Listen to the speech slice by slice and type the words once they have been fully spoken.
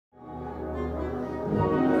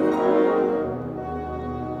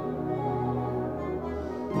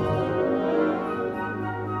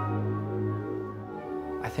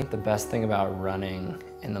think the best thing about running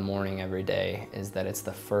in the morning every day is that it's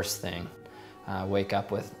the first thing. I wake up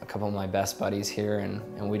with a couple of my best buddies here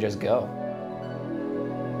and we just go.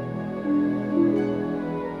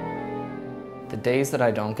 The days that I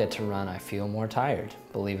don't get to run, I feel more tired,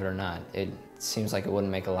 believe it or not. It seems like it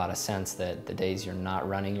wouldn't make a lot of sense that the days you're not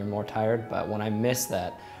running, you're more tired, but when I miss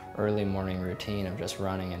that early morning routine of just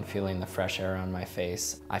running and feeling the fresh air on my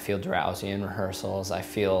face, I feel drowsy in rehearsals. I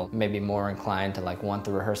feel maybe more inclined to want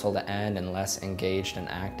the rehearsal to end and less engaged and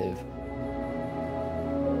active.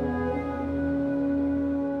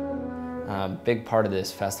 A big part of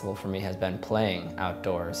this festival for me has been playing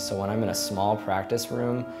outdoors. So when I'm in a small practice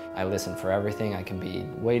room, I listen for everything. I can be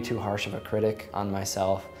way too harsh of a critic on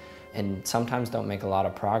myself and sometimes don't make a lot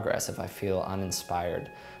of progress if I feel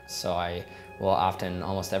uninspired. So I will often,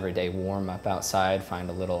 almost every day, warm up outside, find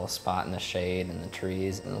a little spot in the shade and the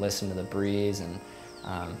trees and listen to the breeze and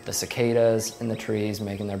the cicadas in the trees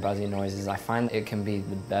making their buzzy noises. I find it can be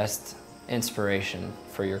the best inspiration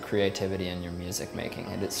for your creativity and your music making,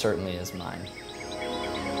 and it certainly is mine.